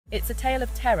It's a tale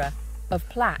of terror, of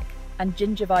plaque and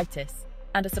gingivitis,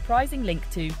 and a surprising link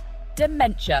to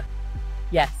dementia.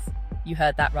 Yes, you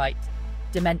heard that right.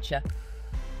 Dementia.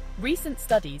 Recent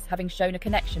studies having shown a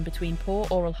connection between poor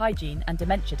oral hygiene and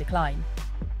dementia decline.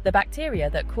 The bacteria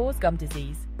that cause gum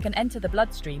disease can enter the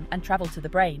bloodstream and travel to the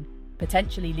brain,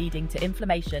 potentially leading to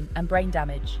inflammation and brain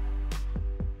damage.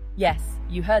 Yes,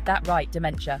 you heard that right,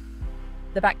 dementia.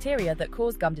 The bacteria that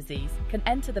cause gum disease can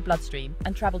enter the bloodstream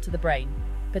and travel to the brain,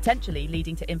 potentially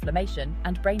leading to inflammation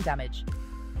and brain damage.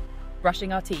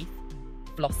 Brushing our teeth?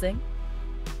 Flossing?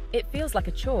 It feels like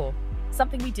a chore,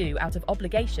 something we do out of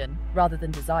obligation rather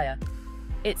than desire.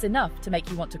 It's enough to make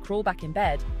you want to crawl back in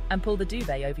bed and pull the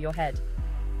duvet over your head.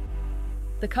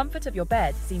 The comfort of your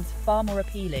bed seems far more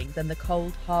appealing than the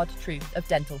cold, hard truth of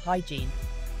dental hygiene.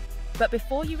 But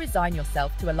before you resign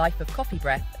yourself to a life of coffee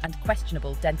breath and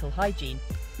questionable dental hygiene,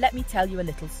 let me tell you a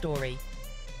little story.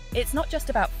 It's not just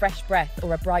about fresh breath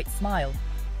or a bright smile.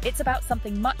 It's about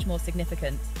something much more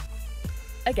significant.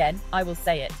 Again, I will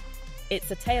say it.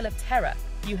 It's a tale of terror.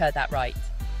 You heard that right.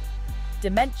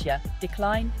 Dementia,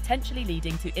 decline, potentially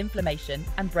leading to inflammation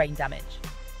and brain damage.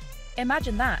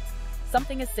 Imagine that.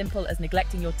 Something as simple as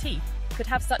neglecting your teeth could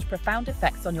have such profound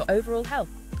effects on your overall health.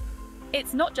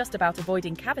 It's not just about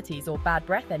avoiding cavities or bad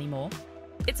breath anymore.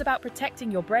 It's about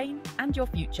protecting your brain and your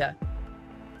future.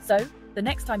 So, the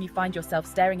next time you find yourself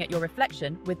staring at your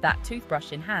reflection with that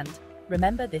toothbrush in hand,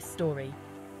 remember this story.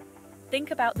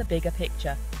 Think about the bigger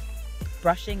picture.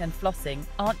 Brushing and flossing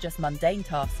aren't just mundane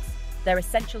tasks. They're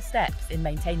essential steps in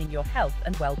maintaining your health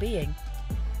and well-being.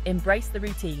 Embrace the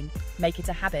routine, make it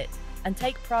a habit, and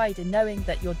take pride in knowing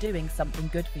that you're doing something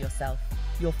good for yourself.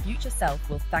 Your future self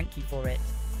will thank you for it.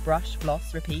 Brush,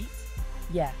 floss, repeat?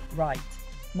 Yeah, right.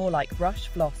 More like brush,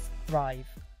 floss, thrive.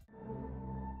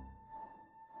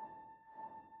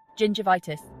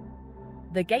 Gingivitis.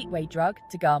 The gateway drug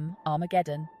to gum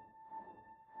Armageddon.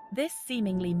 This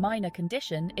seemingly minor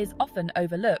condition is often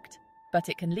overlooked, but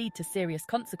it can lead to serious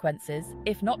consequences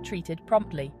if not treated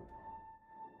promptly.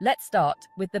 Let's start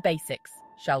with the basics,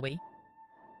 shall we?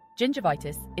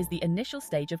 Gingivitis is the initial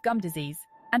stage of gum disease,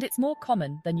 and it's more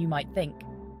common than you might think.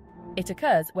 It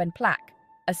occurs when plaque,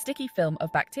 a sticky film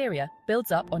of bacteria,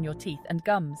 builds up on your teeth and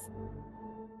gums.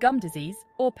 Gum disease,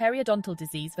 or periodontal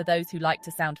disease for those who like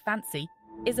to sound fancy,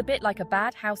 is a bit like a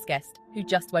bad houseguest who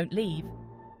just won't leave.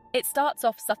 It starts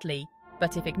off subtly,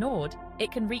 but if ignored,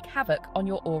 it can wreak havoc on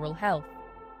your oral health.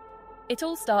 It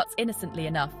all starts innocently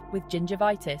enough with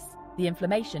gingivitis, the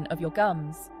inflammation of your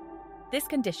gums. This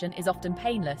condition is often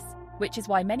painless, which is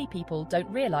why many people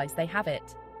don't realize they have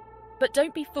it. But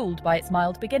don't be fooled by its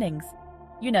mild beginnings.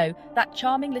 You know, that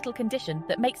charming little condition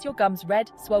that makes your gums red,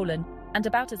 swollen, and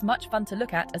about as much fun to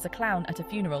look at as a clown at a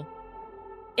funeral.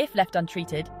 If left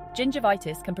untreated,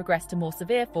 gingivitis can progress to more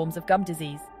severe forms of gum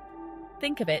disease.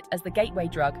 Think of it as the gateway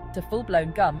drug to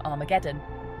full-blown gum Armageddon.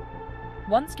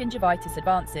 Once gingivitis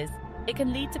advances, it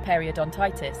can lead to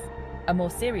periodontitis, a more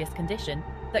serious condition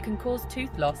that can cause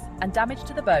tooth loss and damage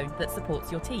to the bone that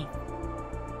supports your teeth.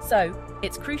 So,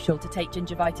 it's crucial to take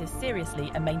gingivitis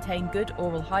seriously and maintain good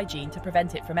oral hygiene to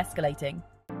prevent it from escalating.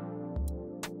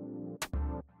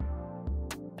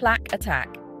 Plaque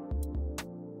attack.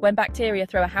 When bacteria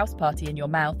throw a house party in your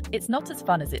mouth, it's not as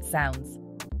fun as it sounds.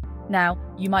 Now,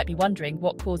 you might be wondering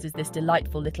what causes this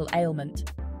delightful little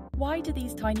ailment. Why do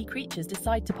these tiny creatures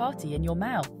decide to party in your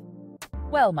mouth?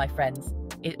 Well, my friends,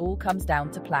 it all comes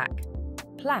down to plaque.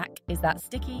 Plaque is that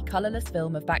sticky, colorless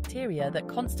film of bacteria that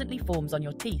constantly forms on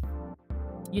your teeth.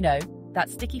 You know,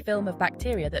 that sticky film of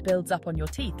bacteria that builds up on your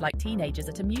teeth like teenagers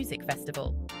at a music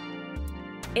festival.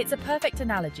 It's a perfect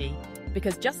analogy,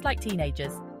 because just like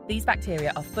teenagers, these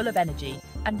bacteria are full of energy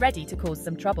and ready to cause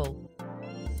some trouble.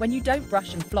 When you don't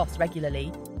brush and floss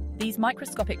regularly, these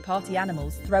microscopic party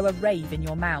animals throw a rave in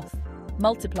your mouth,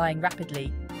 multiplying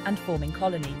rapidly and forming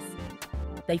colonies.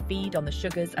 They feed on the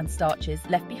sugars and starches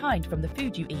left behind from the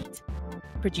food you eat,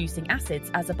 producing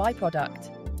acids as a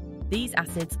byproduct. These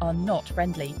acids are not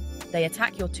friendly. They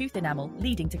attack your tooth enamel,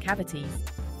 leading to cavities.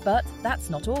 But that's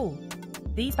not all.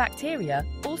 These bacteria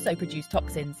also produce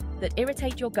toxins that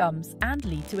irritate your gums and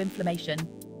lead to inflammation.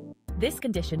 This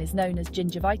condition is known as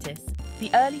gingivitis,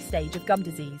 the early stage of gum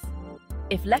disease.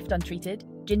 If left untreated,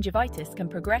 gingivitis can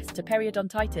progress to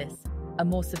periodontitis, a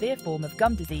more severe form of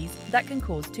gum disease that can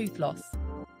cause tooth loss.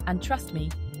 And trust me,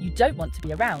 you don't want to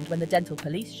be around when the dental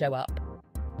police show up.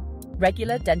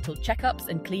 Regular dental checkups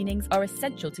and cleanings are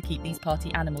essential to keep these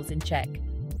party animals in check.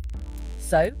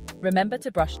 So, remember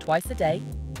to brush twice a day,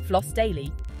 floss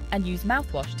daily, and use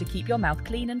mouthwash to keep your mouth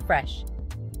clean and fresh.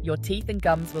 Your teeth and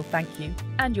gums will thank you,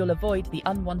 and you'll avoid the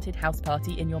unwanted house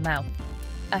party in your mouth.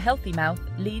 A healthy mouth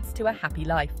leads to a happy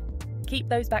life. Keep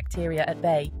those bacteria at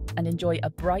bay and enjoy a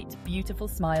bright, beautiful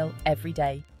smile every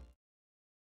day.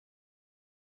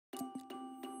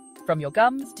 From your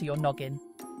gums to your noggin.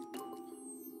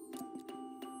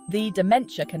 The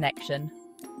dementia connection.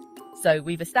 So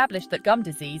we've established that gum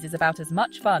disease is about as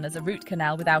much fun as a root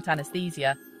canal without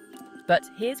anesthesia. But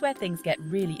here's where things get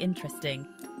really interesting.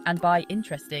 And by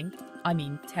interesting, I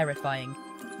mean terrifying.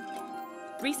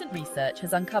 Recent research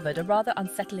has uncovered a rather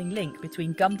unsettling link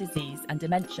between gum disease and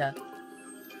dementia.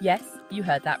 Yes, you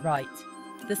heard that right.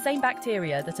 The same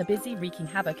bacteria that are busy wreaking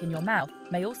havoc in your mouth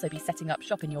may also be setting up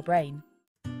shop in your brain.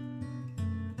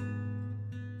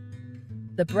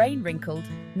 The brain wrinkled,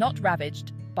 not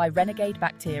ravaged, by renegade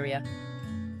bacteria.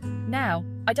 Now,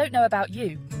 I don't know about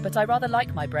you, but I rather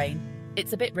like my brain.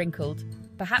 It's a bit wrinkled,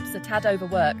 perhaps a tad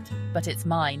overworked, but it's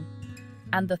mine.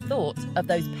 And the thought of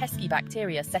those pesky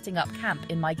bacteria setting up camp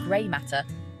in my grey matter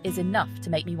is enough to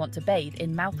make me want to bathe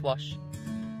in mouthwash.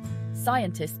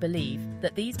 Scientists believe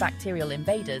that these bacterial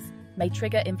invaders may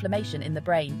trigger inflammation in the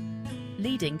brain,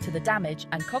 leading to the damage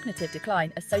and cognitive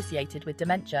decline associated with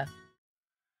dementia.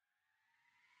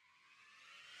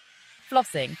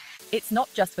 Flossing. It's not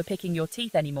just for picking your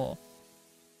teeth anymore.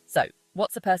 So,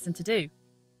 what's a person to do?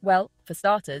 Well, for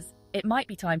starters, it might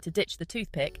be time to ditch the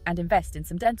toothpick and invest in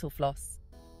some dental floss.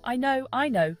 I know,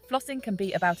 flossing can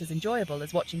be about as enjoyable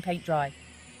as watching paint dry.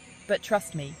 But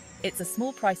trust me, it's a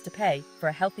small price to pay for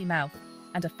a healthy mouth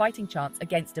and a fighting chance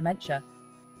against dementia.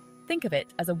 Think of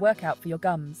it as a workout for your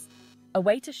gums, a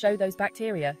way to show those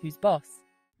bacteria who's boss.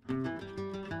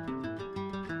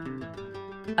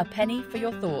 A penny for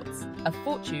your thoughts, a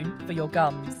fortune for your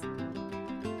gums.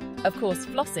 Of course,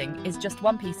 flossing is just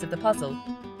one piece of the puzzle.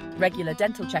 Regular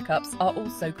dental checkups are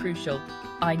also crucial.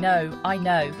 I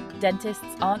know,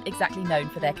 dentists aren't exactly known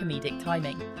for their comedic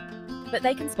timing. But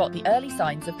they can spot the early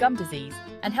signs of gum disease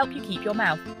and help you keep your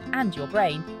mouth and your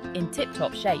brain in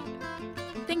tip-top shape.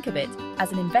 Think of it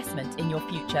as an investment in your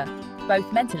future,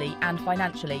 both mentally and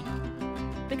financially.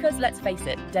 Because let's face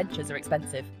it, dentures are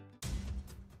expensive.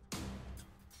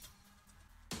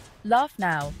 Laugh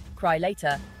now, cry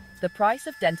later. The price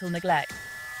of dental neglect.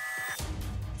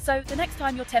 So the next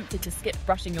time you're tempted to skip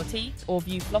brushing your teeth or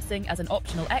view flossing as an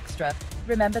optional extra,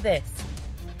 remember this.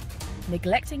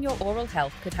 Neglecting your oral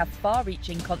health could have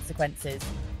far-reaching consequences.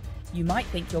 You might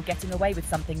think you're getting away with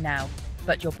something now,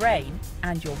 but your brain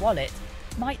and your wallet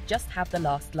might just have the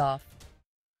last laugh.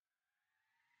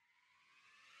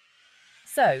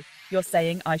 So, you're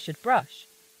saying I should brush?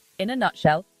 In a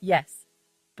nutshell, yes.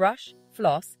 Brush,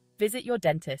 floss, visit your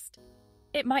dentist.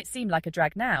 It might seem like a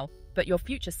drag now, but your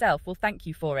future self will thank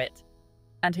you for it.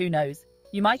 And who knows,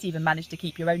 you might even manage to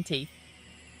keep your own teeth.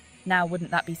 Now,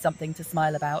 wouldn't that be something to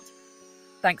smile about?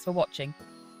 Thanks for watching.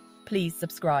 Please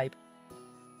subscribe.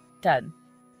 Done.